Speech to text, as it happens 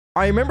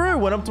I remember I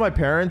went up to my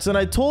parents and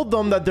I told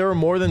them that there were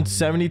more than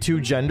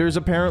 72 genders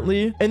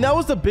apparently, and that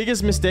was the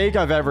biggest mistake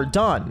I've ever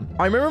done.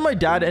 I remember my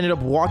dad ended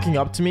up walking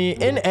up to me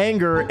in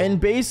anger and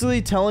basically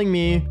telling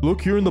me,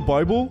 look, here in the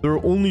Bible, there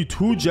are only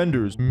 2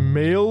 genders,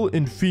 male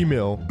and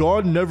female.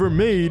 God never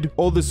made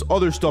all this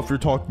other stuff you're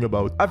talking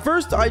about. At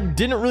first, I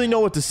didn't really know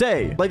what to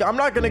say. Like, I'm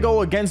not gonna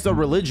go against a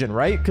religion,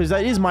 right? Because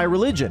that is my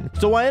religion.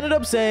 So I ended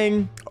up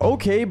saying,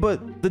 okay,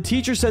 but the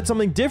teacher said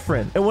something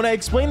different. And when I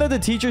explained that the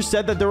teacher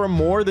said that there were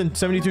more than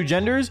 72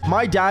 genders,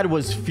 my dad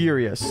was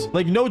furious.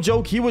 Like, no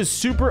joke, he was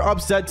super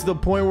upset to the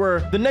point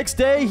where the next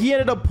day he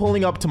ended up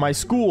pulling up to my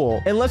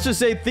school. And let's just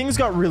say things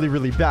got really,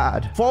 really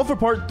bad. Fall for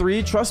part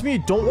 3. Trust me,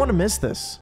 you don't want to miss this.